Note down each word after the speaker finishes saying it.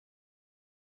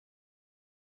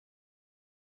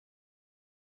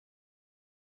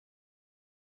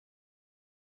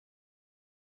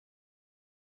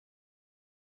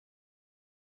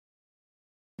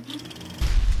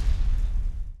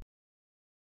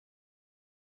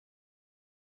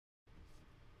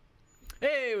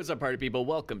Hey, what's up, party people?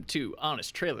 Welcome to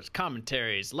Honest Trailers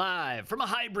Commentaries, live from a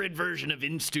hybrid version of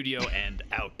in studio and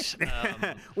out.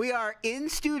 We are in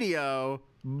studio,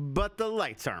 but the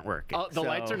lights aren't working. Oh, the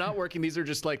lights are not working. These are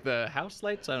just like the house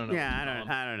lights. I don't know. Yeah,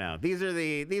 I don't know. These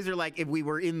are like if we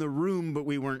were in the room but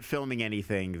we weren't filming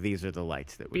anything. These are the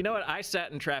lights that we. You know what? I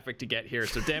sat in traffic to get here,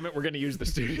 so damn it, we're going to use the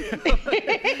studio.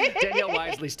 Danielle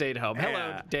wisely stayed home.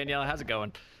 Hello, Danielle. How's it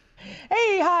going?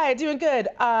 Hey, hi, doing good.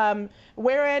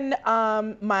 Wearing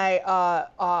my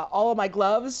all of my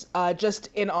gloves just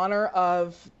in honor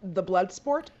of the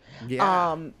Bloodsport.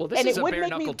 Yeah. Well, this is a bare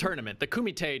knuckle tournament. The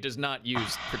Kumite does not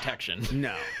use protection.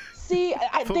 No. See,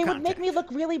 they would make me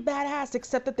look really badass,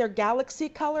 except that they're galaxy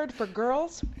colored for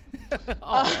girls.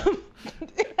 I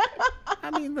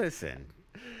mean, listen.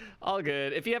 All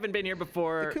good. If you haven't been here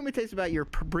before, the Kumite is about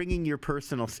bringing your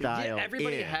personal style. Yeah,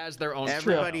 everybody has their own.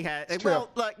 Everybody has. Well,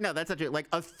 like no, that's not true. Like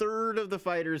a third of the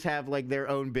fighters have like their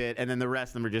own bit, and then the rest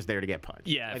of them are just there to get punched.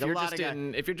 Yeah, like,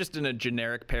 if you're just in a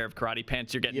generic pair of karate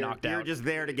pants, you're getting knocked out. You're just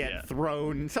there to get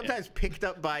thrown. Sometimes picked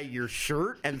up by your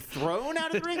shirt and thrown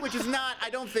out of the ring, which is not. I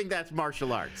don't think that's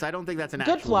martial arts. I don't think that's an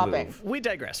actual flopping move. We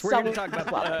digress. We're going to talk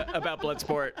about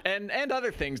Bloodsport and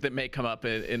other things that may come up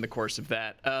in the course of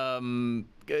that.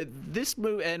 This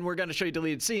movie, and we're going to show you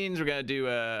deleted scenes. We're going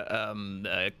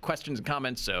to do questions and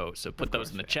comments, so put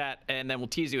those in the chat, and then we'll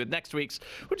tease you with next week's,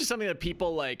 which is something that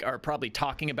people like are probably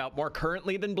talking about more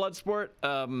currently than Bloodsport.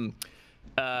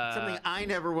 Something I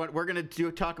never want. We're going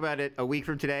to talk about it a week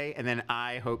from today, and then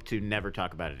I hope to never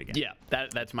talk about it again. Yeah,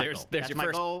 that's my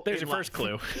goal. There's your first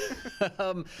clue.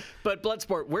 But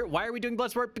Bloodsport, why are we doing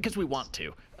Bloodsport? Because we want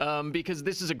to. Because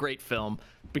this is a great film.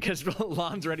 Because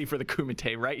Lon's ready for the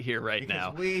Kumite right here, right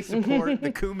now. We support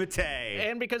the Kumite.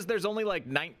 And because there's only like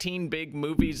 19 big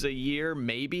movies a year,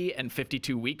 maybe, and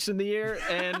 52 weeks in the year.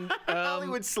 And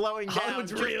Hollywood's slowing down.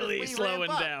 Hollywood's really slowing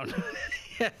down.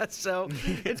 Yeah, so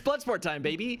it's Bloodsport time,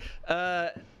 baby.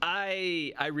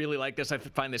 I really like this. I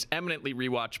find this eminently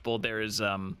rewatchable. There is,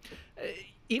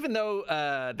 even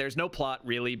though there's no plot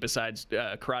really besides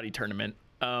karate tournament.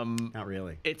 Not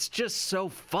really. It's just so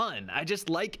fun. I just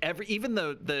like even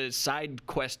the side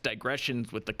quest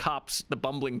digressions with the cops, the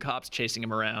bumbling cops chasing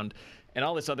him around, and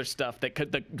all this other stuff that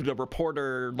could the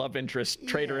reporter love interest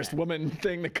traitorous woman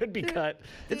thing that could be cut.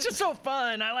 It's just so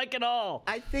fun. I like it all.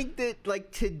 I think that like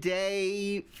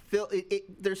today,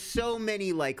 there's so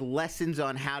many like lessons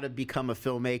on how to become a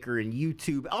filmmaker and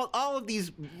YouTube. All of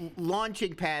these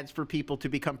launching pads for people to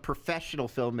become professional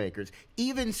filmmakers.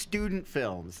 Even student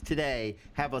films today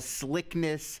have a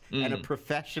slickness and a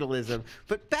professionalism.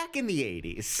 But back in the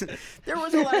 80s, there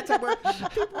was a lot of time where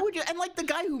people would and like the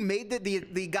guy who made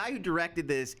the guy who directed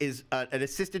this is an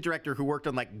assistant director who worked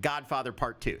on like Godfather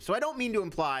Part 2. So I don't mean to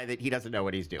imply that he doesn't know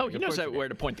what he's doing. Oh, he knows where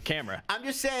to point the camera. I'm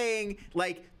just saying,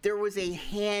 like, there was a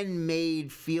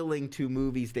handmade feeling to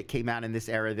movies that came out in this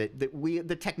era that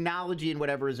the technology and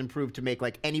whatever has improved to make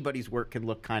like anybody's work can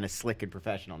look kind of slick and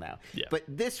professional now. Yeah. But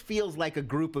this feels like a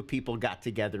group of people got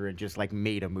together and just like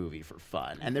made a movie for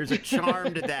fun. And there's a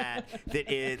charm to that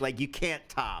is like you can't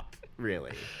top,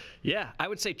 really. Yeah, I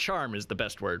would say charm is the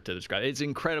best word to describe it. It's an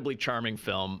incredibly charming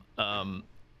film.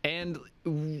 And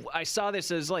I saw this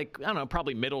as like, I don't know,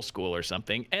 probably middle school or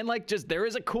something. And like just there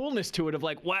is a coolness to it of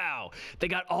like, wow, they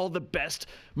got all the best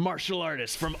martial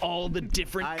artists from all the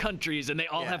different countries and they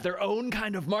all have their own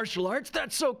kind of martial arts.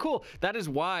 That's so cool. That is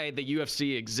why the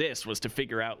UFC exists, was to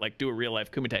figure out like do a real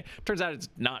life Kumite. Turns out it's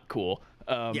not cool.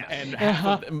 And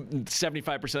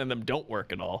 75% of them don't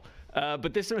work at all.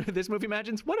 But this movie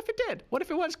imagines, what if it did? What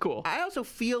if it was cool? I also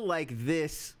feel like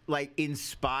this like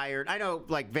inspired. I know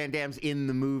like Van Damme's in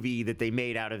the movie that they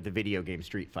made out of the video game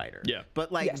Street Fighter. Yeah.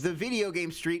 But like the video game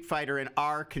Street Fighter and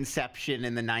our conception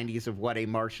in the 90s of what a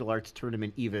martial arts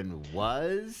tournament even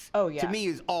was, to me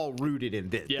is all rooted in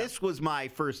this. Yeah. This was my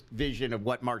first vision of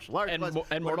what martial arts was.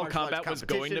 And Mortal Kombat was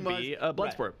going to be a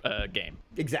Bloodsport game.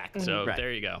 Exactly. So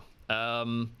there you go.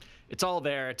 It's all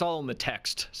there. It's all in the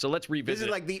text. So let's revisit. This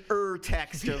is like the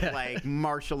text of like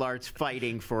martial arts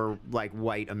fighting for like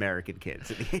white American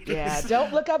kids. Yeah,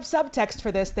 don't look up subtext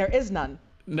for this. There is none.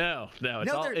 No,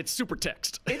 it's super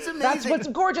text. It's amazing. That's what's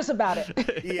gorgeous about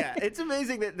it. Yeah, it's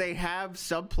amazing that they have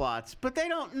subplots, but they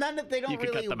don't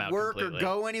really work or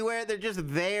go anywhere. They're just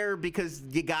there because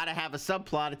you got to have a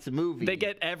subplot. It's a movie. They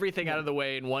get everything out of the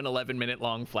way in one 11-minute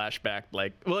long flashback.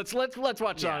 Like, well, let's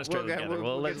watch Honest Trailer together.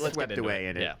 Let's swept away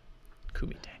in it. Yeah,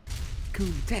 Kumite.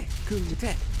 Kumite.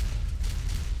 Kumite.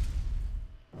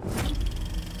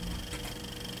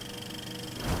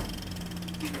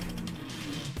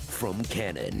 From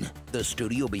Canon, the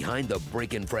studio behind the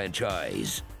Breakin'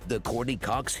 franchise, the Courtney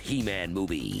Cox He-Man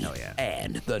movie,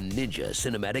 and the Ninja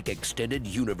Cinematic Extended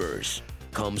Universe,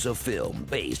 comes a film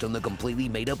based on the completely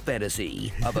made-up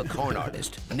fantasy of a con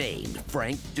artist named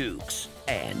Frank Dukes.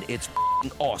 And it's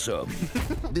awesome.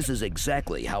 This is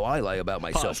exactly how I lie about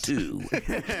myself, too.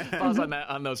 Pause on that,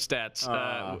 on those stats.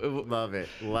 Love it.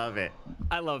 Love it.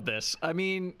 I love this. I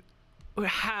mean,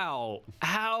 how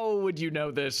would you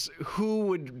know this? Who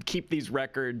would keep these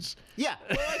records? Yeah,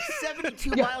 well, like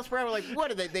 72 miles per hour. Like,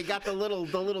 what are they? They got the little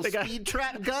speed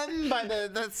trap gun by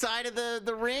the side of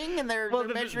the ring, and they're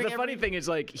measuring. The funny thing is,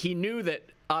 like, he knew that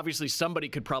obviously somebody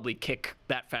could probably kick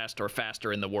that fast or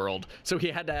faster in the world, so he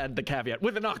had to add the caveat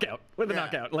with a knockout,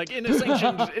 like in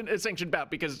a sanctioned bout,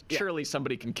 because surely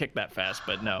somebody can kick that fast,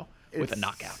 but no, with a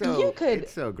knockout.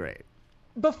 It's so great.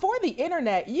 Before the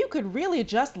internet, you could really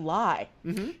just lie.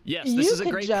 Yes, this is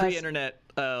a great pre-internet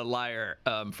liar,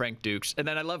 Frank Dukes. And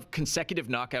then I love consecutive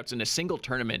knockouts in a single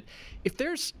tournament. If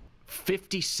there's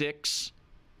 56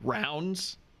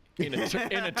 rounds in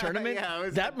a tournament,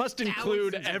 that must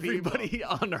include everybody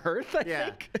on Earth, I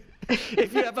think.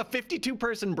 If you have a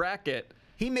 52-person bracket.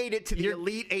 He made it to the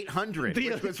Elite 800,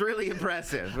 which was really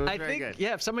impressive. It was very good.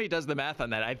 Yeah, if somebody does the math on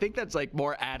that, I think that's like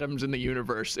more atoms in the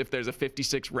universe if there's a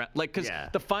 56 round. Like, because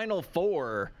the Final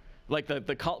Four, like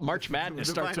the March Madness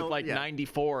starts with like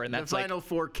 94, and that's the Final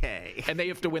 4K. And they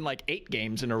have to win like 8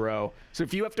 games in a row. So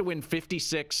if you have to win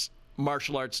 56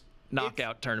 martial arts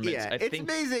knockout tournaments, I think it's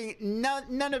amazing.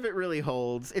 None of it really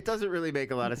holds. It doesn't really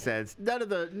make a lot of sense. None of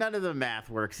the math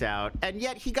works out, and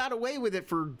yet he got away with it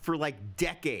for like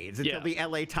decades until the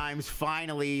LA Times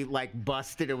finally like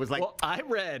busted. It was like, well, I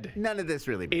read none of this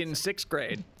really makes sense. 6th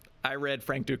grade. I read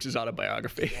Frank Dukes'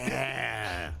 autobiography.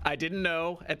 Yeah. I didn't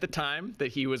know at the time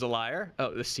that he was a liar.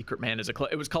 Oh, The Secret Man is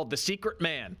it was called The Secret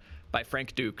Man by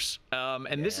Frank Dukes.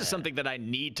 And this is something that I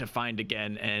need to find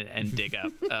again and dig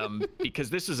up.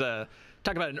 Because this is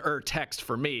talk about an text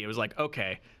for me. It was like,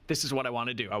 okay, this is what I want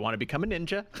to do. I want to become a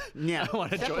ninja. Yeah. I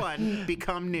want to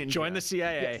become ninja. Join the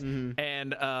CIA. Yes.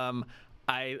 And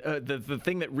the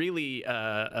thing that really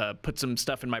put some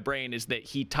stuff in my brain is that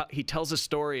he tells a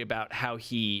story about how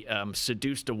he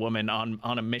seduced a woman on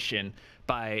a mission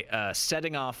by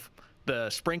setting off the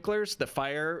sprinklers, the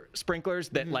fire sprinklers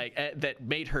that that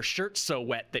made her shirt so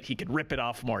wet that he could rip it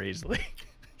off more easily.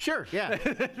 Sure, yeah.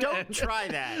 Don't try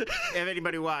that, if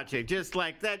anybody watching. Just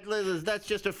like that, that's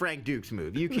just a Frank Dukes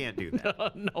move. You can't do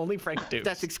that. No, only Frank Dukes.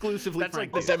 That's exclusively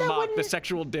Frank Dukes. That's like the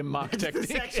sexual dim mock technique.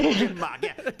 The sexual dim mock,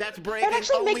 yeah. That's breaking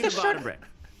only the bottom break.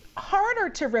 Harder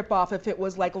to rip off if it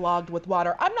was like logged with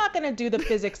water. I'm not going to do the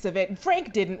physics of it.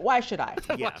 Frank didn't. Why should I?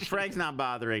 Yeah, Frank's not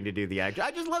bothering to do the action.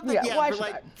 I just love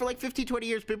that. For like 15, 20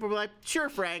 years, people were like, sure,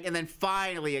 Frank. And then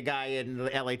finally a guy in the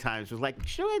LA Times was like,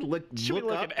 should we look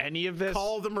at any of this?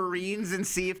 Call the Marines and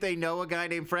see if they know a guy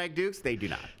named Frank Dukes? They do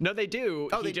not. No, they do.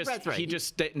 Oh, that's right. He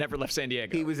just never left San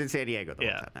Diego. He was in San Diego the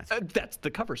whole time. That's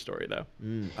the cover story, though.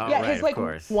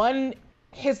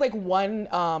 His one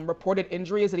reported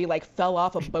injury is that he like fell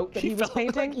off a boat that he was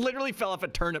painting. Like, literally fell off a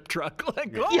turnip truck.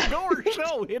 Like, oh gosh,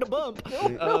 no, hit a bump.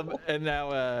 And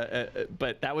now,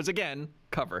 but that was again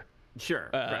cover. Sure,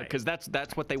 because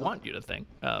that's what they want you to think.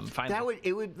 Finally.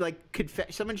 It would like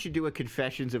someone should do a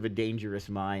Confessions of a Dangerous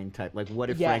Mind type. Like, what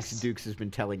if Frank Dukes has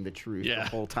been telling the truth the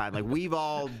whole time? Like, we've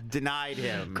all denied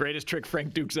him. Greatest trick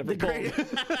Frank Dukes ever pulled.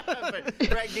 But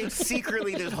Frank Dukes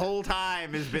secretly this whole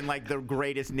time has been like the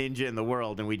greatest ninja in the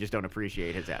world, and we just don't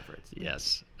appreciate his efforts.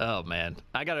 Yes. Oh man,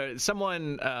 I found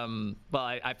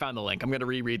the link. I'm gonna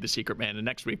reread The Secret Man, and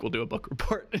next week we'll do a book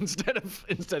report instead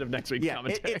of next week's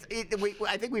commentary.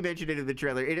 I think we mentioned it in the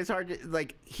trailer. It is hard to,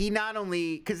 like, he not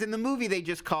only, because in the movie they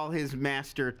just call his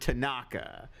master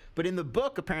Tanaka, but in the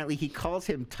book apparently he calls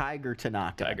him Tiger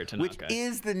Tanaka, which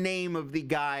is the name of the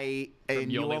guy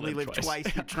in You Only Live Twice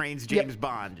who trains James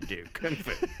Bond to do kung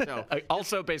fu. So,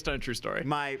 also based on a true story.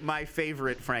 My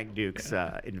favorite Frank Dukes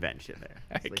invention there.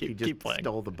 Like he just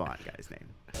stole the Bond guy's name.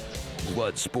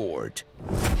 Bloodsport.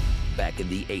 Back in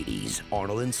the 80s,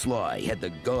 Arnold and Sly had the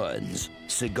guns.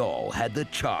 Seagal had the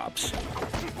chops.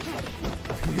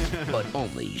 But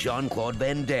only Jean-Claude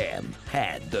Van Damme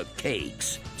had the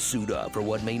cakes. Suit up for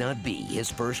what may not be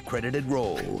his first credited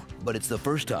role. But it's the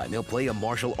first time he'll play a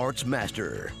martial arts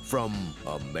master from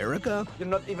America? You're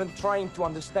not even trying to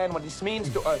understand what this means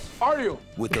to us, are you?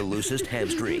 With the loosest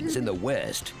hamstrings in the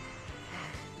West.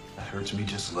 That hurts me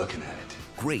just looking at it.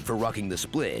 Great for rocking the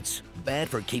splits, bad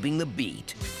for keeping the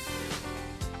beat.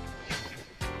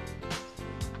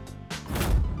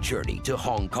 Journey to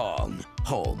Hong Kong,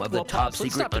 home of the top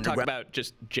secret underground. Let's talk underground. about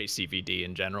just JCVD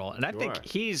in general, and I think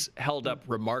he's held up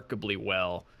remarkably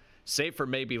well, save for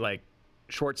maybe like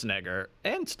Schwarzenegger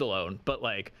and Stallone, but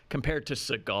like compared to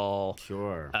Seagal,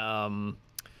 Sure.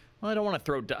 Well, I don't want to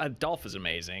throw Dolph is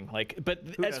amazing. Like, but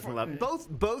Who doesn't love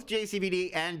both JCVD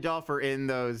and Dolph are in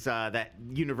those that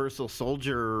Universal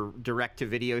Soldier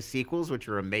direct-to-video sequels, which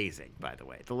are amazing, by the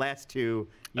way. The last two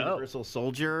Universal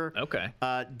Soldier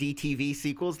DTV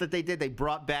sequels that they did, they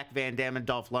brought back Van Damme and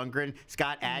Dolph Lundgren.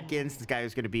 Scott Adkins, this guy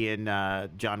who's going to be in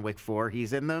John Wick 4,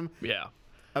 he's in them. Yeah.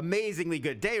 Amazingly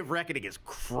good. Day of Reckoning is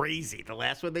crazy. The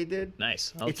last one they did.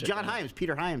 Nice. It's John Hyams,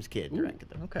 Peter Hyams' kid, directed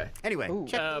them. Okay. Anyway,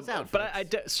 check those out. But I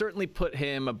certainly put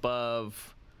him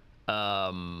above,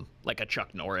 like a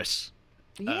Chuck Norris.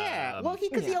 Yeah, well,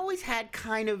 because he always had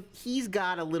he's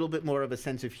got a little bit more of a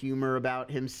sense of humor about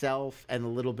himself and a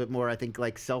little bit more, I think,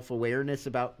 like self-awareness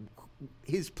about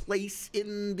his place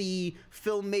in the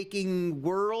filmmaking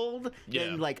world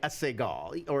than like a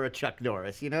Seagal or a Chuck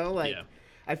Norris, you know? Like,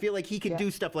 I feel like he can do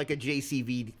stuff like a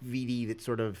JCVD that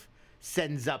sort of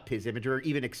sends up his image, or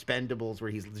even Expendables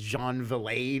where he's Jean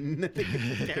Villain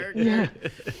character.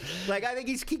 Like, I think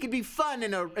he could be fun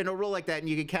in a role like that, and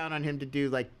you can count on him to do,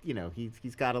 like, you know,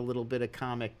 he's got a little bit of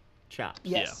comic chops.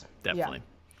 Yes. Yeah, definitely.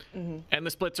 Yeah. And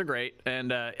the splits are great,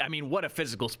 and I mean, what a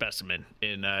physical specimen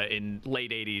in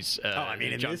late '80s. I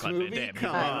mean, in this Jean-Claude movie, Van Damme.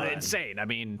 come on, insane. I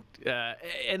mean,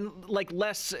 and like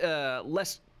less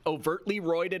overtly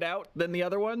roided out than the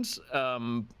other ones.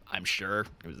 I'm sure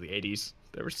it was the '80s.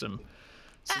 There was some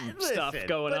stuff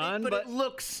going on, but it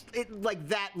looks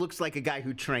like a guy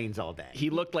who trains all day. He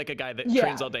looked like a guy that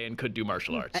trains all day and could do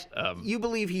martial arts. You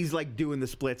believe he's like doing the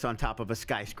splits on top of a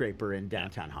skyscraper in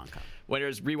downtown Hong Kong.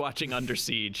 Whereas rewatching Under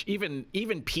Siege, even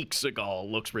peak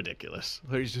Seagal looks ridiculous.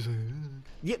 He's just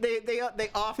they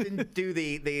often do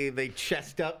the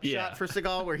chest up shot for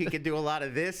Seagal where he can do a lot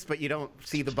of this, but you don't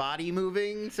see the body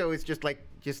moving, so it's just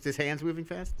his hands moving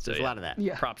fast. So there's a lot of that.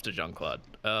 Yeah. Props to Jean-Claude.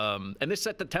 And this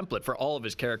set the template for all of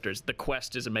his characters. The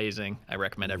Quest is amazing. I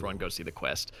recommend everyone go see The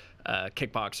Quest.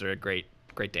 Kickboxer, a great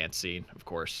dance scene, of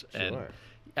course. Sure. And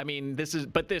I mean, this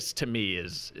to me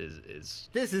is I mean,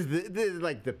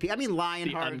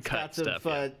 Lionheart's got some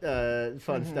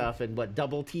fun stuff, and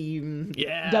Double Team.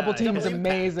 Yeah, Double Team is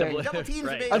amazing. Double Team's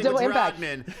amazing. Double Impact.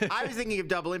 Rodman. I was thinking of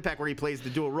Double Impact, where he plays the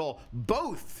dual role.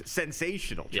 Both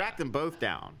sensational. Track them both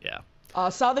down. Yeah.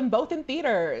 Saw them both in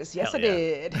theaters. Yes, I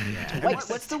did. Yeah.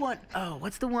 What's the one? Oh,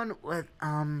 what's the one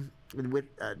with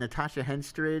Natasha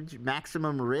Henstridge,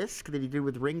 Maximum Risk, that he did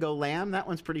with Ringo Lamb? That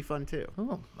one's pretty fun too.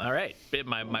 Oh, all right.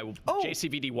 My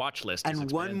JCVD watch list.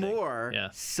 And one more,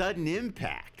 Sudden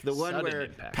Impact, the one where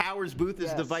Powers Booth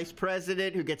is the vice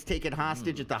president who gets taken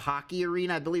hostage at the hockey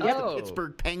arena. I believe it's the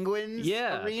Pittsburgh Penguins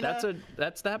arena.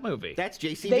 That's that movie. That's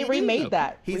JCVD. They remade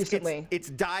that recently. It's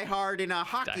Die Hard in a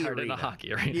hockey arena.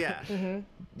 Yeah.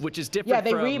 Which is different. Yeah,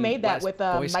 they remade that with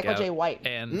Michael J. White.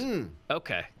 And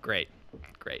okay, great.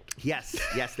 Yes,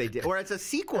 they did. Or it's a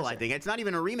sequel, I think. It's not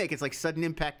even a remake. It's like Sudden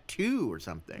Impact 2 or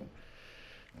something.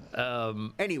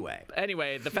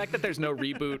 Anyway, the fact that there's no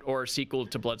reboot or sequel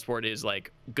to Bloodsport is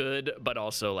like good, but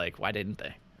also like, why didn't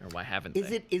they? Or why haven't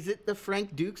they? Is it the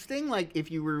Frank Dukes thing? Like,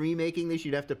 if you were remaking this,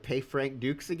 you'd have to pay Frank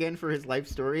Dukes again for his life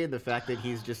story, and the fact that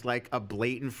he's just like a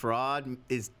blatant fraud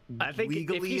is I think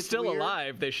legally if he's still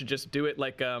alive, they should just do it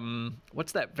like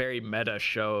what's that very meta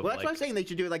show? Well, that's what I'm saying. They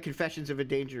should do it like Confessions of a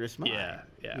Dangerous Mind. Yeah.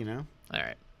 You know. All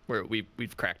right,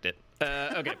 we've cracked it.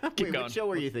 Okay, keep going. What show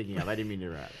were you thinking of? I didn't mean to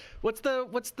interrupt. What's the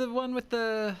one with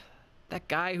that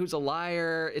guy who's a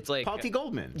liar? It's like Paul T.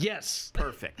 Goldman. Yes.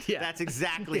 Perfect. Yeah. That's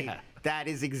exactly. That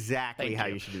is exactly how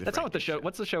you should do the. That's not what the show.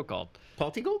 What's the show called? Paul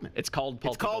T. Goldman. It's called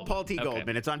Paul. Paul T.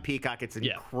 Goldman. It's on Peacock. It's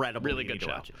incredible. Really good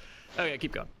show. Okay,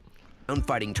 keep going.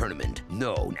 Fighting tournament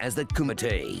known as the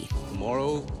Kumite.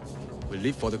 Tomorrow, we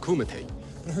leave for the Kumite.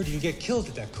 I heard you get killed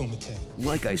at that Kumite.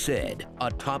 Like I said, a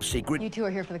top secret. You two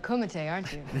are here for the Kumite,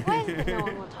 aren't you? Why is it no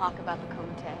one will talk about the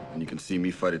Kumite? And you can see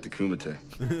me fight at the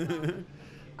Kumite.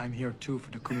 I'm here too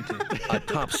for the Kumite. A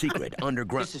top secret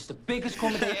underground. This is the biggest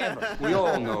Kumite ever. We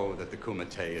all know that the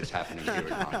Kumite is happening here in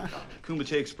Hong Kong.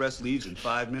 Kumite Express leaves in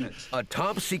 5 minutes. A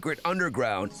top secret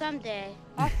underground. Someday,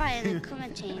 I'll fight in the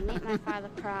Kumite and make my father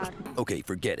proud. Okay,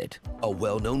 forget it. A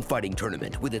well-known fighting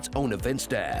tournament with its own event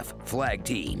staff, flag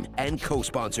team, and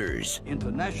co-sponsors.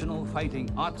 International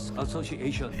Fighting Arts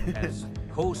Association as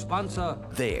co-sponsor.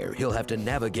 There, he'll have to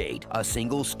navigate a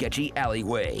single sketchy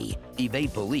alleyway.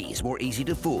 Evade police more easy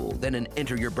to fool than an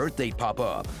enter your birthday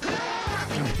pop-up.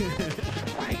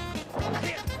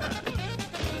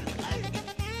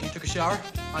 You took a shower,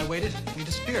 I waited, you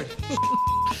disappeared.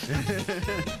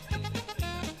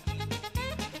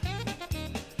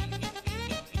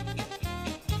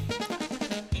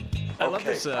 I love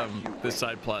this this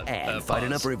side plot. And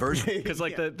fighting up reverse. Because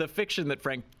like the fiction that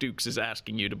Frank Dukes is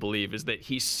asking you to believe is that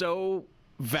he's so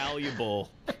valuable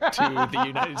to the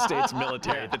United States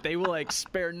military that they will like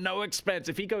spare no expense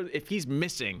if he's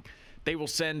missing. They will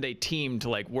send a team to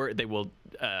like where they will,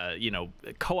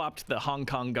 co-opt the Hong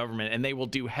Kong government, and they will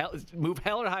move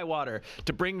hell or high water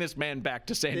to bring this man back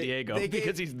to San Diego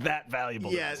because he's that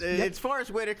valuable. Yeah, it's Forrest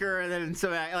Whitaker, and then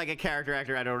some like a character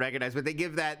actor I don't recognize, but they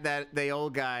give the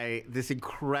old guy this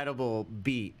incredible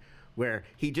beat where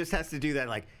he just has to do that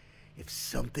like, if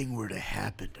something were to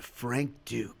happen to Frank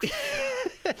Dukes.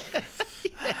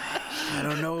 I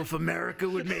don't know if America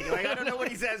would make it. Like, I don't know what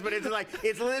he says, but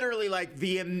it's literally like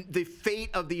the fate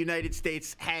of the United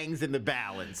States hangs in the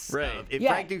balance. Right. If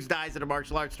Frank Dukes dies at a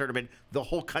martial arts tournament, the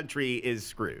whole country is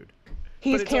screwed.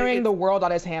 He's carrying the world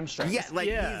on his hamstrings. Yeah, like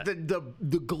he's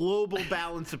the global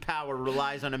balance of power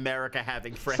relies on America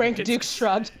having Frank Dukes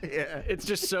shrugged. Yeah. It's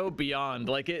just so beyond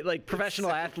like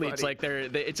professional athletes funny.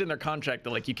 like it's in their contract that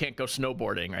like you can't go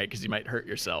snowboarding, right, because you might hurt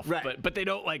yourself. Right. But they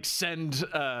don't like send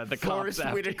the cops Forrest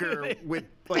after Whitaker with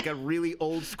like a really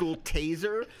old school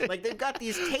taser. Like they've got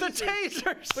these tasers. The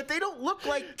tasers. But they don't look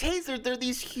like tasers. They're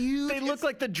these huge. They look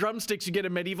like the drumsticks you get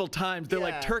in medieval times. They're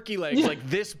like Yeah. turkey legs, like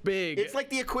this big. It's like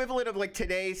the equivalent of like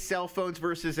today's cell phones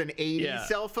versus an 80s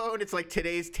cell phone. It's like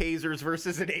today's tasers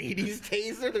versus an 80s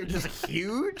taser. They're just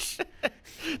huge.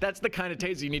 That's the kind of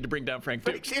taser you need to bring down Frank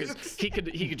Dukes, because he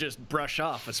could just brush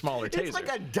off a smaller taser. It's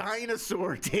like a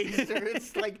dinosaur taser.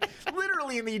 It's like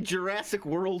literally in the Jurassic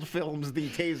World films, the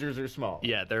tasers are small.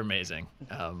 Yeah, they're amazing.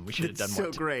 We should have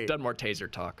done done more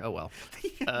taser talk. Oh well.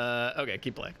 Okay,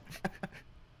 keep playing.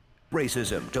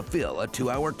 Racism to fill a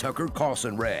 2-hour Tucker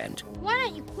Carlson rant. Why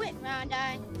don't you quit, Round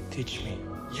Eye? Teach me.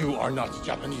 You are not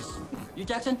Japanese. You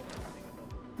Jackson?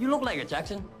 You look like a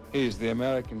Jackson. He's the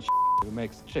American who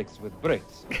makes chicks with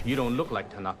braids. You don't look like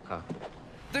Tanaka.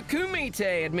 The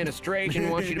Kumite administration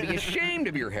wants you to be ashamed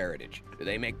of your heritage. Do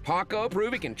they make Paco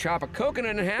prove he can chop a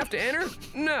coconut in half to enter?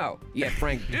 No. Yet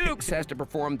Frank Dukes has to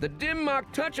perform the dim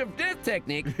mock touch of death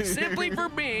technique simply for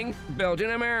being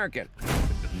Belgian American.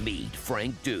 Meet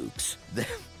Frank Dukes, the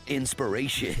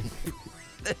inspiration.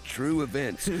 The true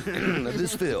events of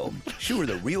this film. Sure,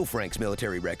 the real Frank's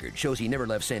military record shows he never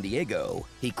left San Diego.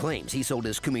 He claims he sold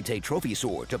his Kumite trophy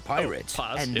sword to pirates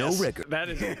and no record.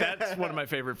 That's one of my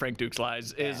favorite Frank Dukes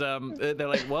lies. Is they're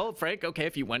like, well, Frank, okay,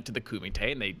 if you went to the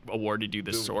Kumite and they awarded you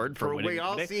the sword for winning. We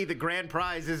all see the grand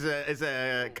prize is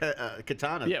a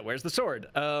katana. Yeah, where's the sword?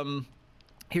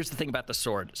 Here's the thing about the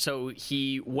sword. So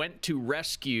he went to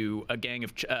rescue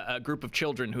a group of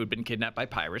children who had been kidnapped by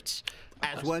pirates.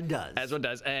 As one does. As one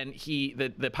does. And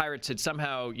the pirates had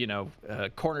somehow,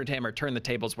 cornered him or turned the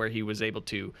tables where he was able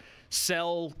to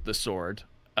sell the sword.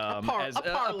 A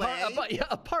parlay.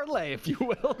 A parlay, if you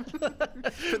will.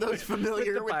 For those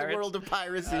familiar with the world of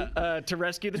piracy. To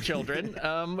rescue the children.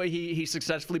 He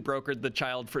successfully brokered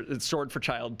the sword for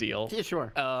child deal. Yeah,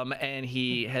 sure. And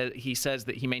he says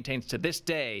that he maintains to this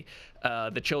day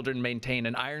the children maintain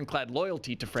an ironclad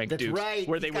loyalty to Frank Dukes. That's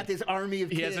right. He's got this army of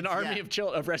kids. He has an army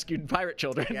of rescued pirate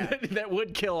children that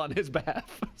would kill on his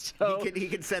behalf. So he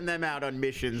could send them out on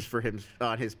missions for him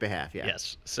on his behalf. Yeah.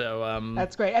 Yes. So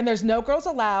that's great. And there's no girls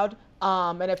allowed.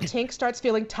 And if Tink starts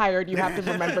feeling tired, you have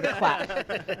to remember to clap.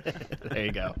 There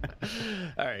you go.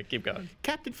 All right, keep going.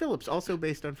 Captain Phillips, also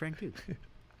based on Frank Dukes.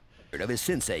 Of his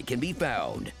sensei can be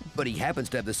found, but he happens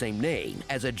to have the same name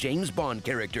as a James Bond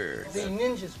character. The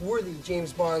ninjas were the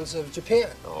James Bonds of Japan.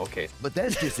 Oh, okay. But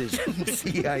that's just his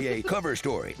CIA cover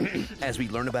story. As we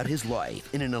learn about his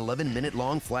life in an 11-minute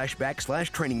long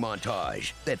flashback/training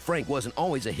montage, that Frank wasn't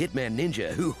always a hitman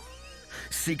ninja who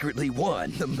secretly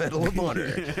won the Medal of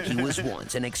Honor. He was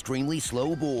once an extremely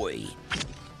slow boy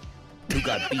who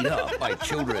got beat up by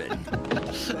children.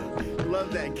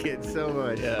 Love that kid so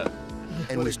much. Yeah.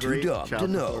 And was too dumb to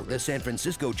know the San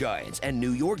Francisco Giants and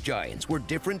New York Giants were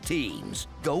different teams.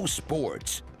 Go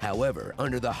sports. However,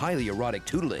 under the highly erotic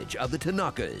tutelage of the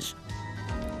Tanakas,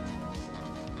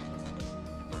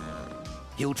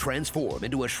 he'll transform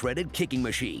into a shredded kicking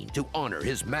machine to honor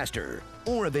his master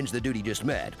or avenge the dude he just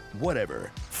met.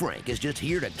 Whatever. Frank is just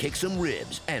here to kick some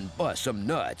ribs and bust some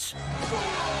nuts.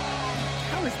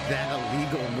 How is that a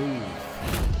legal move?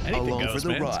 Along for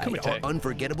the ride are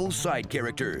unforgettable side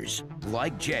characters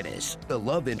like Janice, the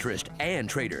love interest and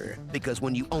traitor. Because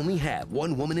when you only have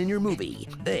one woman in your movie,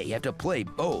 they have to play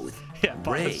both. Yeah,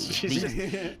 Ray.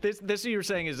 This you were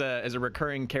saying is a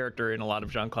recurring character in a lot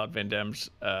of Jean-Claude Van Damme's,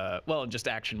 well, just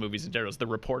action movies in general. It's the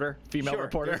reporter, female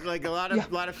reporter. There's like a lot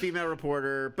of female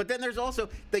reporter, but then there's also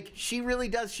like she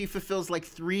fulfills like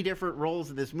 3 different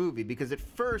roles in this movie because at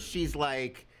first she's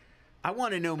like I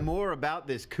want to know more about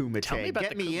this kumite. Tell me about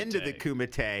Get me into the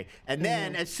kumite. And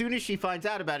then as soon as she finds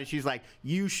out about it, she's like,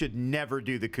 you should never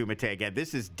do the kumite again.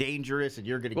 This is dangerous and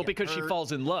you're going to get because hurt. she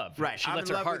falls in love. Right. She I'm lets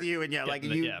in her love with you and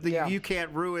you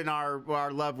can't ruin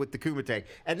our love with the kumite.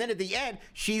 And then at the end,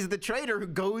 she's the traitor who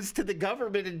goes to the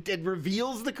government and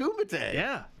reveals the kumite.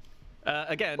 Yeah.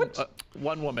 Again,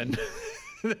 one woman.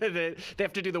 They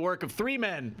have to do the work of 3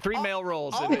 men, 3 male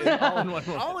roles, all in one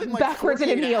woman. All in like Backwards and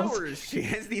in 48 heels. hours, she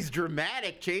has these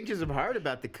dramatic changes of heart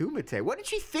about the kumite. What did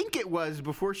she think it was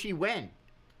before she went?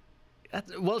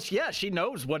 Well, yeah, she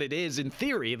knows what it is in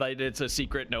theory. Like it's a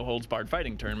secret, no-holds-barred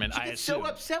fighting tournament. She gets so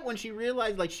upset when she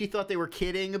realized, like, she thought they were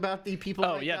kidding about the people.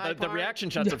 Oh yeah, the reaction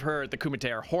shots of her at the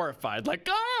kumite are horrified. Like,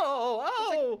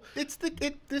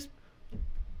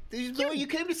 This is what you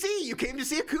came to see. You came to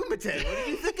see a kumite. What did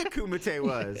you think a kumite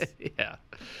was? Yeah.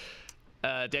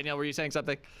 Danielle, were you saying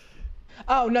something?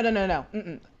 Oh, no. No.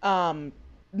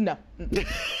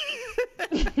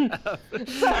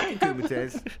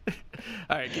 Kumites.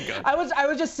 All right, keep going. I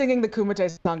was just singing the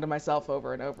kumite song to myself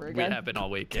over and over again. We have been all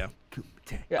week, yeah.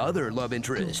 Yeah. Other love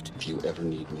interest. If you ever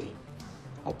need me,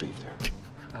 I'll be there.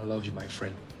 I love you, my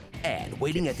friend. And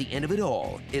waiting at the end of it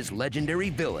all is legendary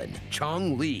villain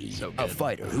Chong Li, a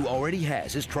fighter who already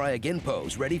has his try again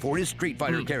pose ready for his Street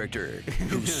Fighter character,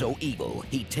 who's so evil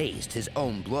he tastes his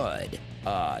own blood.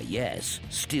 Ah, yes,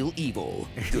 still evil.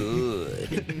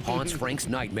 Good. Haunts Frank's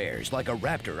nightmares like a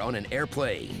raptor on an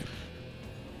airplane.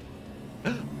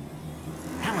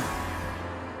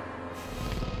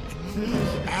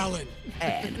 Alan.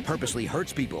 And purposely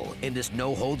hurts people in this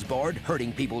no-holds-barred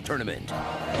hurting people tournament.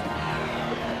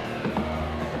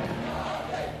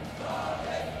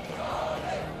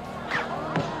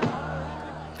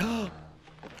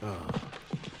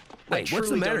 Wait, what's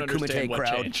the matter, Kumite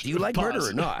crowd? Do you like murder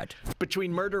or not?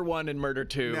 Between Murder 1 and Murder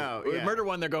 2. No, yeah. Murder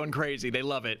 1, they're going crazy. They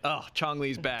love it. Oh, Chong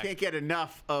Li's back. Can't get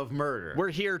enough of murder.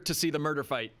 We're here to see the murder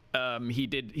fight. He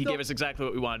gave us exactly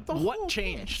what we wanted. What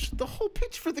changed? The whole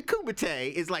pitch for the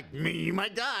kumite is like, you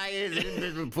might die.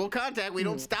 In full contact. We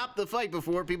don't stop the fight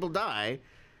before people die.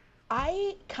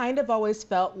 I kind of always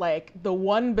felt like the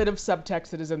one bit of subtext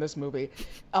that is in this movie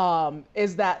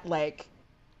is that, like,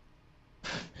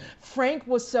 Frank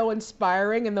was so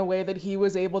inspiring in the way that he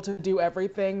was able to do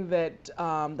everything that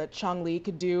that Chong Li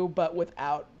could do, but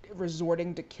without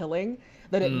resorting to killing,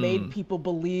 that it made people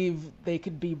believe they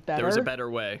could be better. There was a better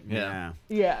way. Yeah.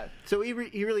 So he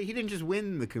didn't just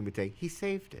win the kumite, he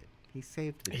saved it. He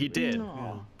saved it. He did.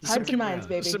 Yeah. Hearts and minds,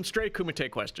 baby. Some stray kumite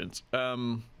questions.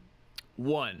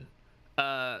 One,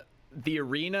 the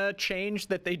arena change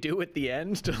that they do at the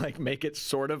end to like make it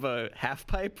sort of a half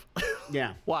pipe.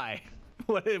 Yeah. Why?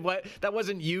 What? That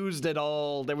wasn't used at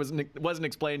all. It wasn't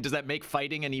explained. Does that make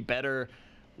fighting any better?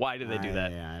 Why do they do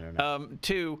that? Yeah, I don't know.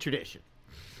 Two, tradition.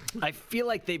 I feel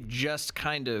like they've just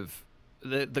kind of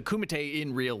the kumite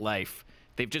in real life.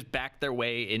 They've just backed their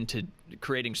way into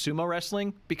creating sumo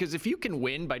wrestling, because if you can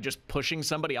win by just pushing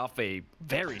somebody off a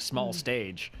very small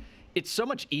stage, it's so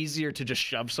much easier to just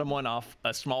shove someone off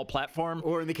a small platform.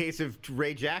 Or in the case of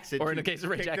Ray Jackson, pick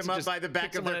them up by the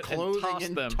back of their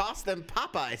clothing and toss them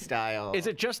Popeye style. Is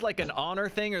it just like an honor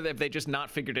thing, or have they just not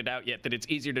figured it out yet, that it's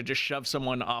easier to just shove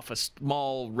someone off a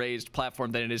small raised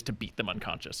platform than it is to beat them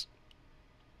unconscious?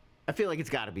 I feel like it's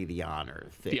got to be the honor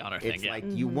thing. The honor thing, it's like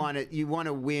you want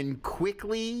to win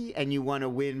quickly, and you want to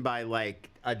win by like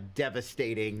a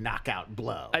devastating knockout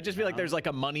blow. I just feel like there's like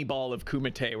a money ball of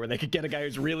kumite where they could get a guy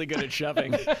who's really good at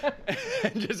shoving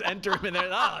and just enter him in there.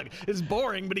 It's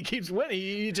boring, but he keeps winning.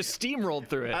 He just steamrolled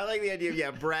through it. I like the idea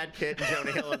of Brad Pitt and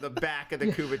Jonah Hill at the back of the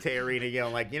kumite arena,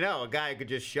 yelling like, a guy who could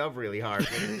just shove really hard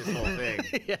wins this whole thing.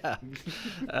 Yeah.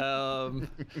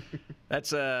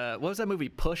 That's what was that movie?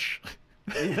 Push.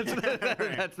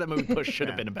 That's the movie Push should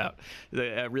have been about.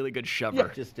 A really good shover.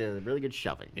 Yeah, just a really good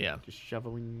shoving. Yeah. Just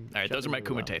shoveling. All right, those are my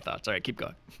kumite thoughts. All right, keep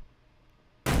going.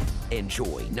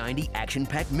 Enjoy 90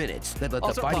 action-packed minutes that let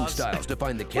Also, the fighting pause. styles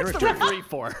define the character. What's the referee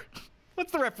for?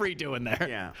 What's the referee doing there?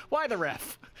 Yeah. Why the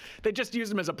ref? They just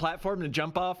use him as a platform to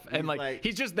jump off, and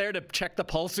he's just there to check the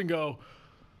pulse and go,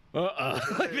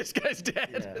 like this guy's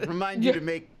dead. Yeah. Remind you to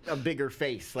make a bigger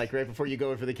face, like right before you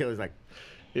go in for the kill. He's like,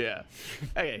 yeah.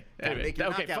 Okay. Anyway,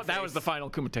 that was the final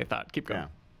kumite thought. Keep going.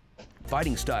 Yeah.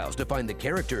 Fighting styles define the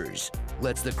characters.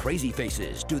 Let's the crazy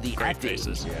faces do the acting.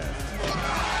 Faces.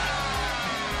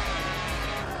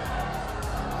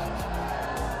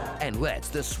 And let's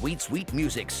the sweet, sweet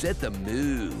music set the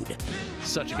mood.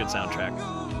 Such a good soundtrack.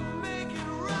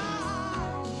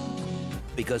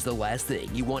 Because the last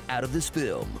thing you want out of this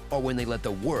film are when they let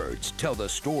the words tell the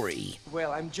story.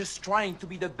 Well, I'm just trying to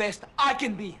be the best I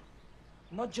can be.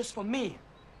 Not just for me,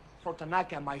 for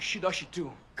Tanaka and my Shidoshi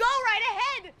too. Go right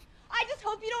ahead! I just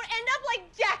hope you don't end up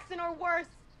like Jackson or worse.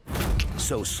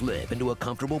 So slip into a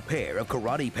comfortable pair of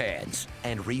karate pants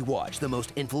and rewatch the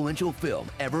most influential film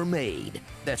ever made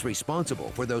that's responsible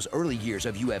for those early years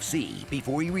of UFC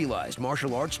before he realized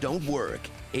martial arts don't work,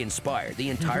 inspired the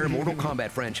entire Mortal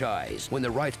Kombat franchise when the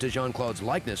rights to Jean-Claude's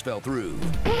likeness fell through,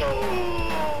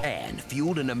 and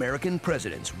fueled an American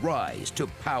president's rise to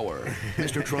power.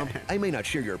 Mr. Trump, I may not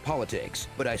share your politics,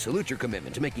 but I salute your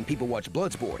commitment to making people watch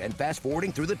Bloodsport and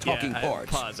fast-forwarding through the talking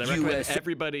parts. Pause. I recommend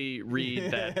everybody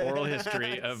read that oral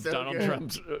history of So Donald good.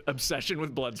 Trump's obsession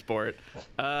with Bloodsport.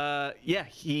 Yeah,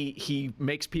 he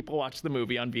makes people watch the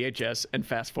movie on VHS and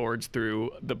fast forwards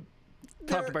through the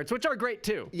talking parts, which are great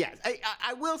too. Yes,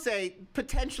 I will say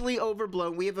potentially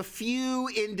overblown. We have a few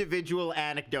individual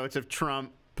anecdotes of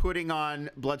Trump putting on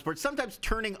Bloodsport, sometimes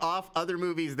turning off other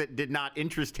movies that did not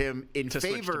interest him in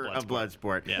favor of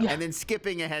Bloodsport, and then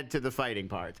skipping ahead to the fighting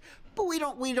parts. But we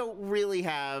don't really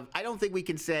have. I don't think we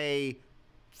can say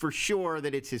for sure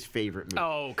that it's his favorite movie.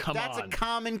 Oh, come on. That's a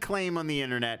common claim on the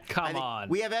internet. Come on.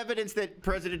 We have evidence that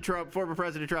President Trump, former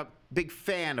President Trump, big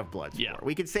fan of Bloodsport. Yeah.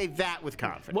 We can say that with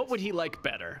confidence. What would he like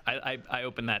better? I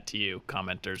open that to you,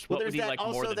 commenters. Well, What would he there's like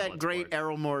also more than that Bloodsport? great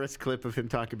Errol Morris clip of him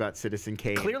talking about Citizen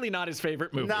Kane. Clearly not his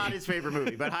favorite movie. Not his favorite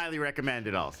movie, but highly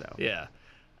recommended also. Yeah.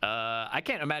 I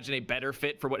can't imagine a better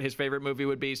fit for what his favorite movie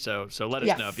would be, so let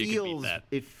us know if you can beat that.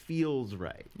 It feels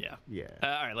right. Yeah. Yeah. All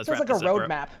right, let's Feels wrap like a this up.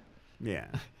 roadmap. Yeah.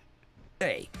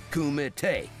 Hey,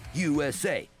 Kumite,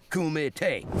 USA,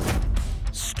 Kumite.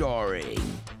 Starring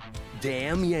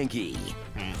Damn Yankee,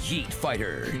 Yeet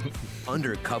Fighter,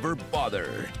 Undercover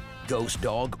Bother, Ghost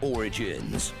Dog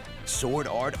Origins, Sword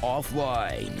Art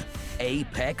Offline,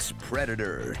 Apex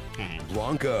Predator,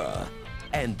 Blanca,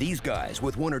 and these guys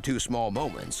with one or two small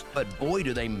moments, but boy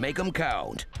do they make them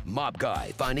count. Mop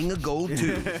Guy finding a gold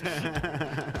tooth.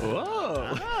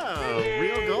 Whoa. Oh,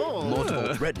 real gold.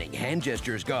 Multiple threatening hand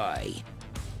gestures guy.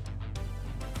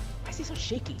 Why is he so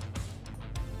shaky?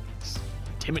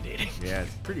 Intimidating. Yeah,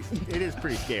 it is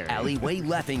pretty scary. Alleyway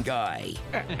laughing guy.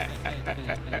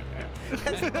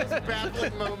 That's the most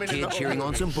baffling moment in the Kid whole cheering on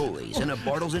movie. some bullies in a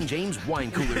Bartles and James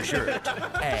wine cooler shirt.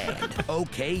 And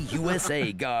OK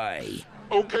USA guy.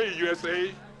 Okay,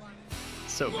 USA.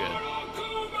 So good.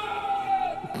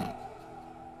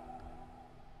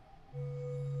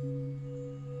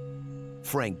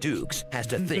 Frank Dukes has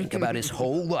to think about his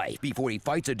whole life before he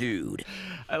fights a dude.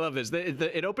 I love this.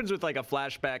 It opens with like a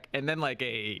flashback and then like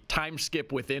a time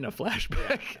skip within a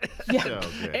flashback. Yeah. So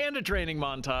good. And a training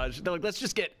montage. They're like, let's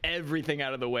just get everything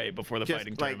out of the way before the Just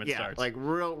fighting like, tournament yeah, starts. like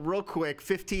real quick,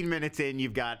 15 minutes in,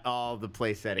 you've got all the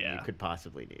play setting Yeah. you could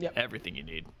possibly need. Yep. Everything you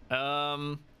need.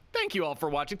 Thank you all for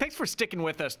watching. Thanks for sticking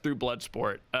with us through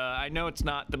Bloodsport. I know it's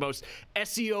not the most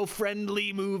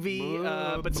SEO-friendly movie,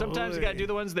 but sometimes you gotta do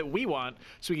the ones that we want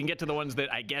so we can get to the ones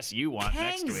that I guess you want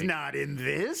next Kang's week. not in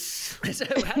this.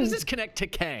 How does this connect to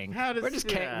Kang? How does- Where does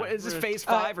Kang? yeah, What, is this where's- phase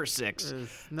 5 or 6?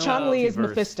 No Chong-Li is multiverse.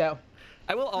 Mephisto.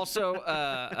 I will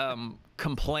also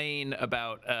complain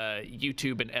about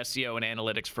YouTube and SEO and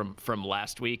analytics from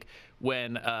last week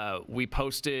when we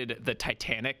posted the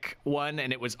Titanic one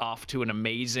and it was off to an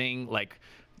amazing, like,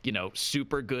 you know,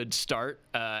 super good start,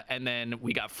 and then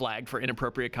we got flagged for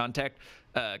inappropriate content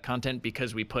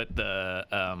because we put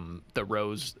the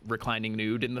Rose reclining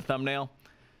nude in the thumbnail.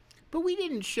 But we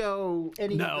didn't show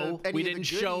any. No, we didn't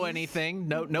show goodies. anything.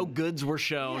 No goods were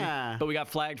shown. Yeah. But we got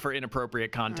flagged for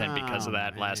inappropriate content because of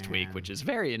that last week, which is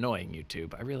very annoying,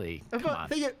 YouTube. I really, come on.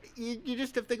 You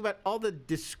just have to think about all the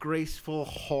disgraceful,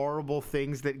 horrible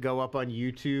things that go up on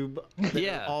YouTube. That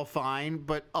Yeah. are all fine,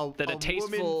 but a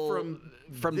tasteful woman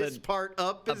from this part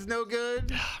up is no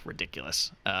good.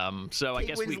 Ridiculous. So I Kate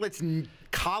guess Winslet's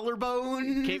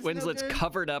collarbone. Kate is no Winslet's good?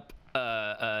 covered up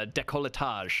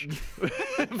decolletage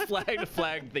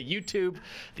flagged the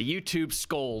YouTube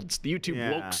scolds, the YouTube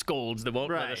Yeah. woke scolds that won't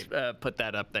Right. let us put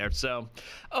that up there. So,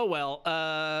 oh well,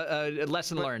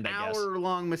 lesson learned, I guess.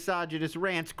 Hour-long misogynist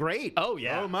rants, great. Oh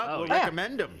yeah, Throw 'em up. oh, We'll yeah.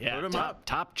 recommend them. Yeah, Put 'em top, up.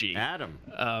 top G. Adam.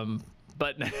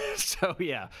 But so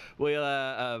yeah,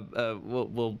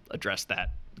 we'll address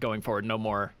that going forward. No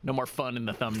more fun in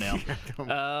the thumbnail.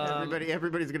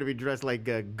 Everybody's gonna be dressed like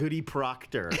Goody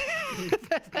Proctor.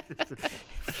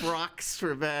 Frocks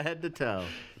from head to toe.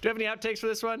 Do you have any outtakes for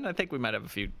this one? I think we might have a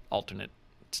few alternate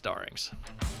starrings.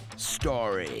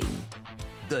 Starring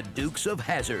the Dukes of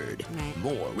Hazzard,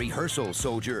 more rehearsal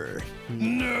soldier,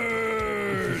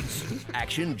 nerds,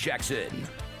 Action Jackson,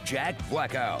 Jack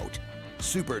Blackout,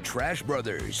 Super Trash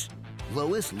Brothers,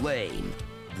 Lois Lane,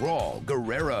 Brawl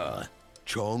Guerrera,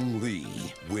 Chong Li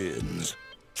wins,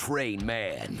 Train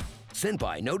Man,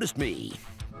 Senpai Noticed Me,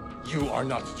 You are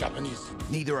not Japanese.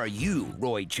 Neither are you,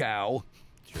 Roy Chow.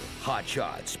 Hot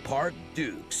Shots, Park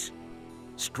Dukes.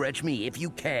 Stretch me if you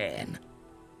can.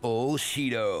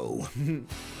 Bushido.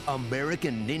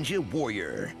 American Ninja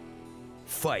Warrior.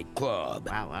 Fight Club.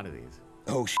 Wow, a lot of these.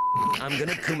 Oh, I'm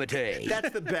gonna kumite. That's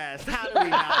the best. How do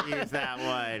we not use that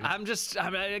one?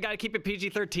 I gotta keep it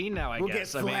PG-13 now, I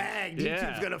guess. We'll get flagged.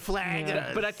 YouTube's gonna flag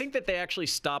us. But I think that they actually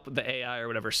the AI or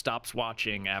whatever stops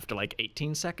watching after like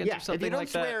 18 seconds or something like that. if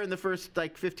they don't swear in the first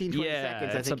like 15, 20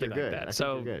 seconds, I think you're good. Like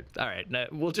so, good. All right,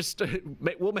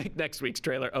 we'll make next week's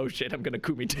trailer. Oh shit, I'm gonna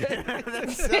kumite.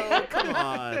 That's so, come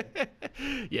on.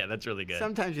 Yeah, that's really good.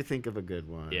 Sometimes you think of a good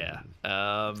one. Yeah.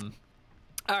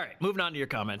 All right, moving on to your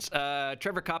comments.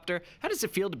 Trevor Copter, how does it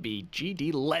feel to be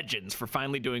GD Legends for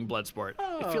finally doing Bloodsport?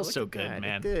 It feels so good,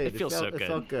 man. It feels so good. It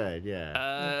felt good,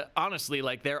 yeah. Honestly,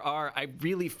 like I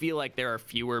really feel like there are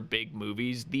fewer big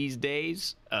movies these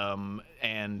days,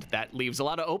 and that leaves a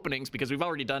lot of openings because we've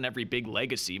already done every big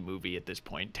legacy movie at this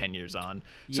point, 10 years on.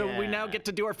 So we now get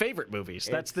to do our favorite movies.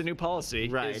 That's the new policy.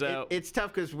 Right. It's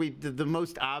tough because the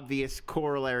most obvious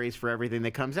corollaries for everything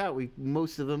that comes out,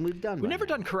 most of them we've done. We've never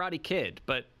done Karate Kid,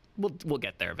 but we'll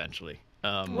get there eventually.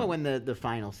 Well, when the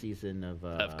final season of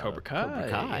Cobra Kai,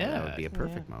 that would be a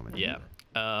perfect moment. Yeah.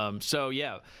 So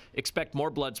yeah, expect more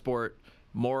Bloodsport,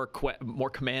 more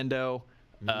Commando.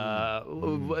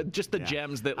 Just the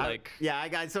gems that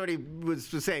somebody was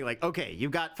saying like, okay,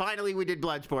 finally we did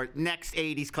Bloodsport. Next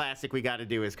 80s classic we got to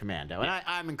do is Commando, and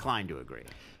I'm inclined to agree.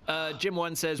 Jim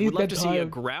One says, would love to see a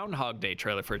Groundhog Day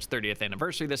trailer for its 30th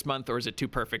anniversary this month, or is it too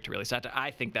perfect to really set to?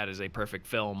 I think that is a perfect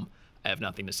film. I have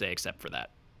nothing to say except for that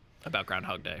about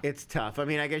Groundhog Day. It's tough. I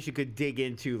mean, I guess you could dig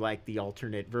into like the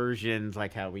alternate versions,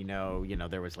 like how we know,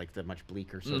 there was like the much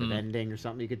bleaker sort of ending or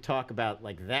something. You could talk about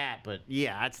like that, but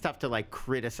yeah, it's tough to like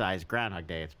criticize Groundhog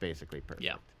Day. It's basically perfect.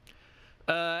 Yeah.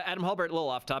 Adam Halbert, a little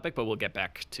off topic, but we'll get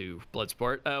back to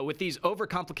Bloodsport. With these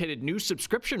overcomplicated new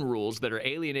subscription rules that are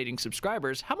alienating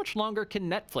subscribers, how much longer can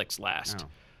Netflix last?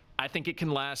 I think it can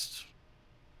last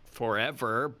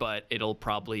forever, but it'll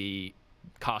probably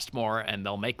cost more and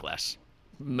they'll make less.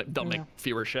 They'll make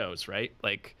fewer shows, right?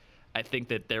 Like, I think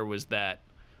that there was that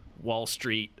Wall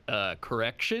Street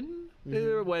correction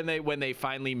when they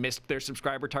finally missed their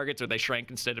subscriber targets, or they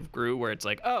shrank instead of grew, where it's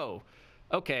like, oh,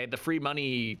 okay, the free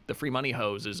money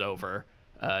hose is over.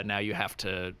 Now you have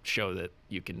to show that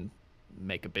you can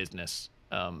make a business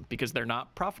because they're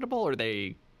not profitable, or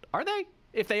are they?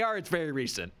 If they are, it's very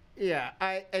recent. Yeah,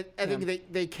 I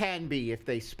think they can be if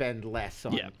they spend less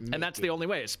on. Yeah, and that's the only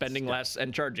way: is spending less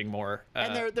and charging more.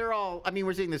 And they're all. I mean,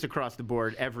 we're seeing this across the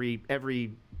board.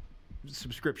 Every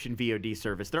subscription VOD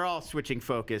service, they're all switching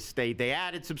focus. They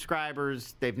added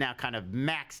subscribers. They've now kind of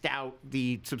maxed out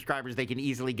the subscribers they can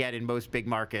easily get in most big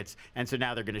markets, and so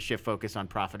now they're going to shift focus on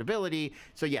profitability.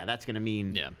 So yeah, that's going to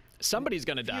mean somebody's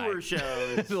going to die. Fewer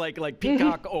shows, like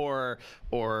Peacock or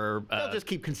they'll just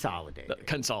keep consolidating.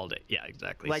 Consolidate, yeah,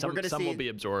 exactly. Like we're going to see, will be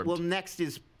absorbed. Well, next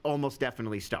is almost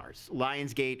definitely Starz.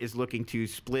 Lionsgate is looking to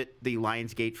split the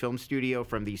Lionsgate Film Studio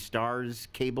from the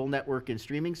Starz cable network and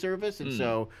streaming service, and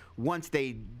so once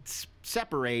they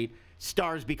separate,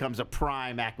 Starz becomes a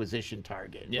prime acquisition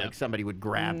target. Yeah. Like somebody would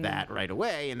grab that right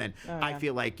away, and then I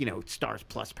feel like Starz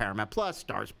plus Paramount Plus,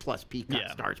 Starz plus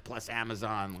Peacock, Starz plus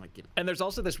Amazon, And there's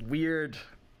also this weird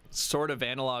sort of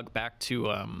analog back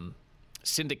to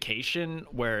syndication,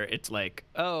 where it's like,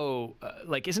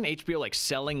 isn't HBO like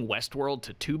selling Westworld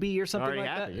to Tubi or something like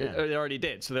that? Yeah. It already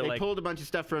did. So they pulled a bunch of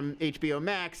stuff from HBO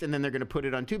Max, and then they're going to put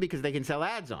it on Tubi because they can sell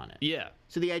ads on it. Yeah.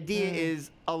 So the idea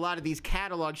is a lot of these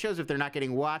catalog shows, if they're not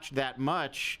getting watched that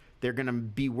much, they're going to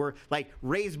be worth, like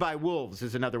Raised by Wolves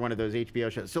is another one of those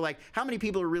HBO shows. So like, how many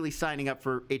people are really signing up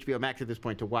for HBO Max at this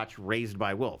point to watch Raised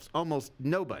by Wolves? Almost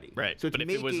nobody. Right. So it's but if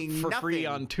it was for free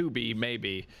on Tubi,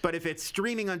 maybe. But if it's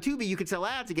streaming on Tubi, you could sell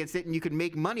ads against it, and you could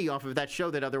make money off of that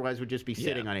show that otherwise would just be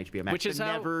sitting on HBO Max. Which is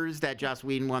Nevers, that Joss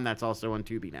Whedon one, that's also on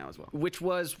Tubi now as well. Which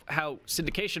was how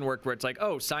syndication worked, where it's like,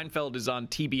 oh, Seinfeld is on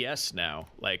TBS now.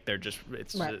 Like they're just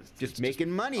just making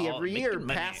money every year,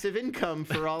 passive income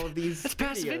for all of these. It's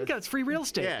passive income. It's free real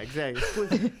estate. Yeah,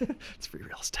 exactly. It's free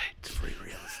real estate. It's free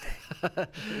real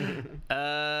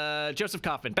estate. Joseph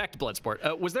Kaufman, back to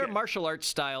Bloodsport. Was there a martial arts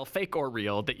style, fake or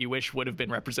real, that you wish would have been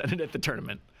represented at the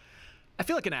tournament? I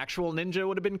feel like an actual ninja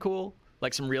would have been cool.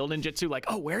 Like some real ninjutsu, like,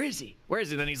 oh, where is he? Where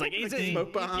is he? Then he's like, he's in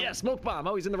smoke bomb. Yeah, smoke bomb.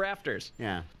 Oh, he's in the rafters.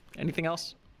 Yeah. Anything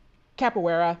else?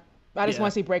 Capoeira. I just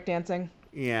want to see breakdancing.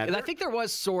 Yeah, And I think there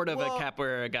was sort of a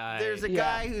capoeira guy. There's a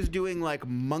guy who's doing like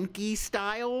monkey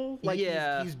style, like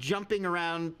he's jumping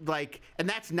around like, and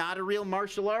that's not a real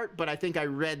martial art. But I think I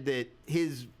read that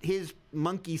his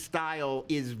monkey style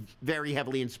is very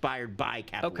heavily inspired by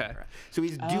capoeira. Okay. So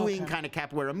he's doing kind of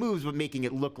capoeira moves, but making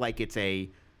it look like it's a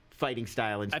fighting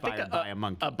style inspired by a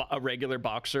monkey. A regular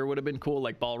boxer would have been cool,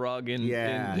 like Balrog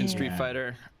in Street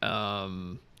Fighter.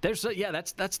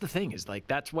 That's the thing, is like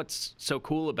that's what's so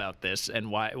cool about this, and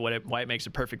why it makes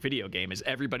a perfect video game is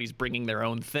everybody's bringing their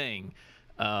own thing,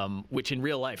 which in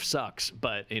real life sucks,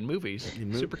 but in movies,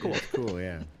 super cool. It's cool,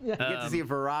 yeah. You get to see a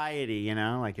variety, you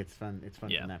know, like it's fun. It's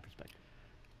fun from that perspective.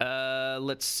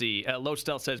 Let's see.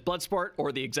 Lostel says Bloodsport,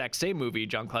 or the exact same movie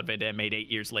Jean-Claude Van Damme made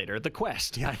 8 years later, The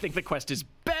Quest. I think The Quest is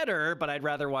better, but I'd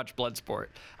rather watch Bloodsport.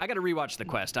 I got to rewatch The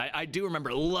Quest. I do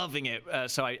remember loving it,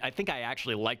 so I think I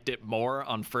actually liked it more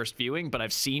on first viewing, but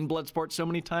I've seen Bloodsport so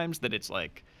many times that it's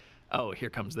like, oh, here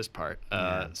comes this part.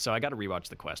 So I got to rewatch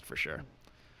The Quest for sure.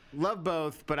 Love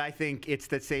both, but I think it's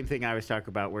the same thing I was talking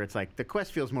about, where it's like The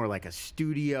Quest feels more like a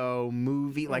studio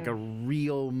movie, like a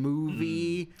real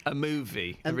movie. A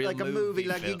movie. And like a movie,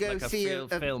 like you go see you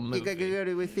go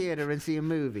to a theater and see a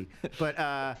movie. But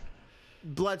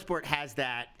Bloodsport has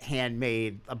that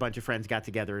handmade, a bunch of friends got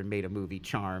together and made a movie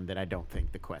charm that I don't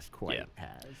think The Quest quite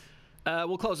has.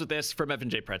 We'll close with this from Evan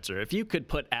J. Pretzer. If you could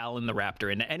put Alan the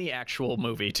Raptor into any actual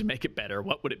movie to make it better,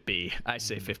 what would it be? I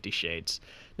say 50 Shades.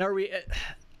 Now, are we...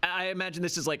 I imagine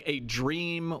this is like a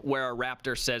dream where a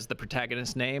raptor says the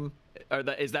protagonist's name.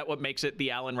 Is that what makes it the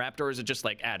Alan Raptor, or is it just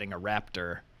like adding a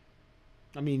raptor?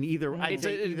 I mean, either way.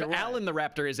 Alan the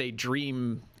Raptor is a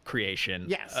dream creation.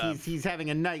 Yes, he's having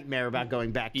a nightmare about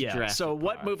going back to Jurassic So Park.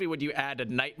 what movie would you add a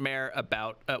nightmare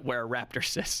about where a raptor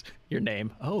says your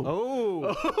name?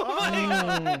 Oh,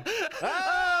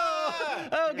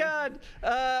 God.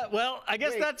 Well, I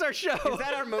guess that's our show. Is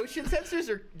that our motion sensors,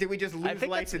 or did we just lose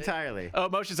lights entirely? Oh,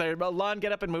 motion sensor. Well, Lon,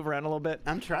 get up and move around a little bit.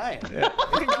 I'm trying.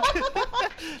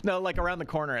 No, like around the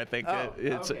corner, I think.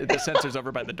 The sensor's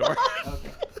over by the door.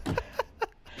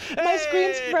 My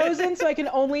screen's frozen, so I can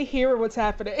only hear what's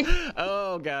happening.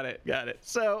 Oh, got it.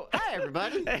 So, hi,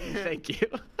 everybody. Thank you.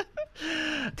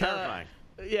 Terrifying.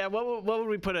 What would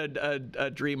we put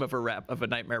a dream of a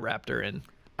nightmare raptor in?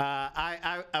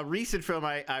 A recent film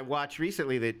I watched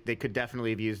recently that they could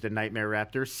definitely have used a nightmare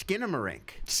raptor, Skinamarink.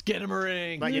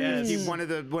 Skinamarink, like yes. One of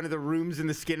the rooms in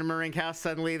the Skinamarink house,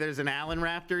 suddenly there's an Alan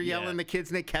Raptor yelling the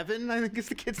kid's name. Kevin, I think is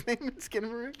the kid's name in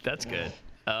Skinamarink. That's good.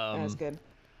 That's good.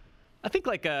 I think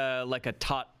like a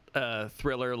taut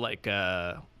thriller like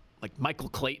Michael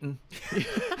Clayton.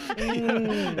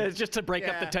 It's just to break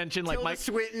up the tension. Like Mike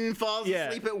Swinton falls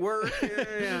asleep at work.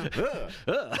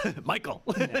 Michael.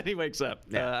 He wakes up.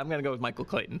 I'm gonna go with Michael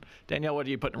Clayton. Danielle, what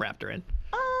do you put in Raptor in?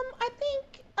 I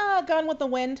think Gone with the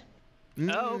Wind.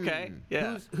 Oh, okay.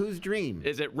 Yeah. Whose dream?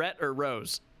 Is it Rhett or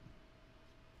Rose?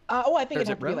 I think it'd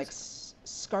have to be like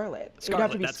Scarlet.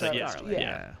 Scarlet. That's Scarlet.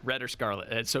 Yeah. Red or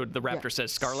Scarlet. So the raptor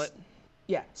says Scarlet.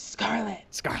 Yeah, Scarlet.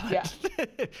 Yeah.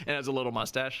 And has a little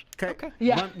mustache. Okay.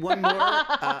 Yeah. One more.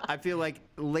 I feel like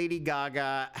Lady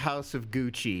Gaga, House of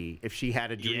Gucci, if she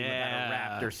had a dream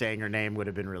about a raptor saying her name, would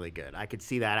have been really good. I could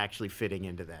see that actually fitting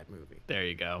into that movie. There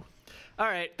you go. All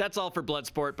right, that's all for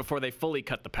Bloodsport before they fully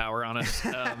cut the power on us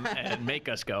and make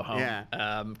us go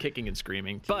home, kicking and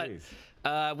screaming. Jeez.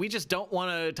 But we just don't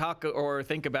want to talk or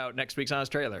think about next week's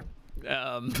Honest Trailer.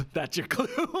 That's your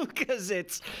clue, because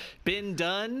it's been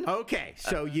done. Okay,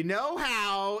 so you know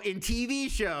how in TV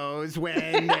shows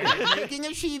when they're making a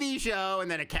TV show and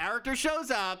then a character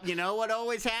shows up, you know what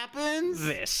always happens?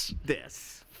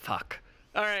 This. Fuck.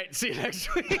 All right, see you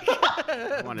next week.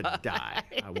 I want to die.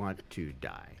 I want to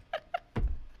die.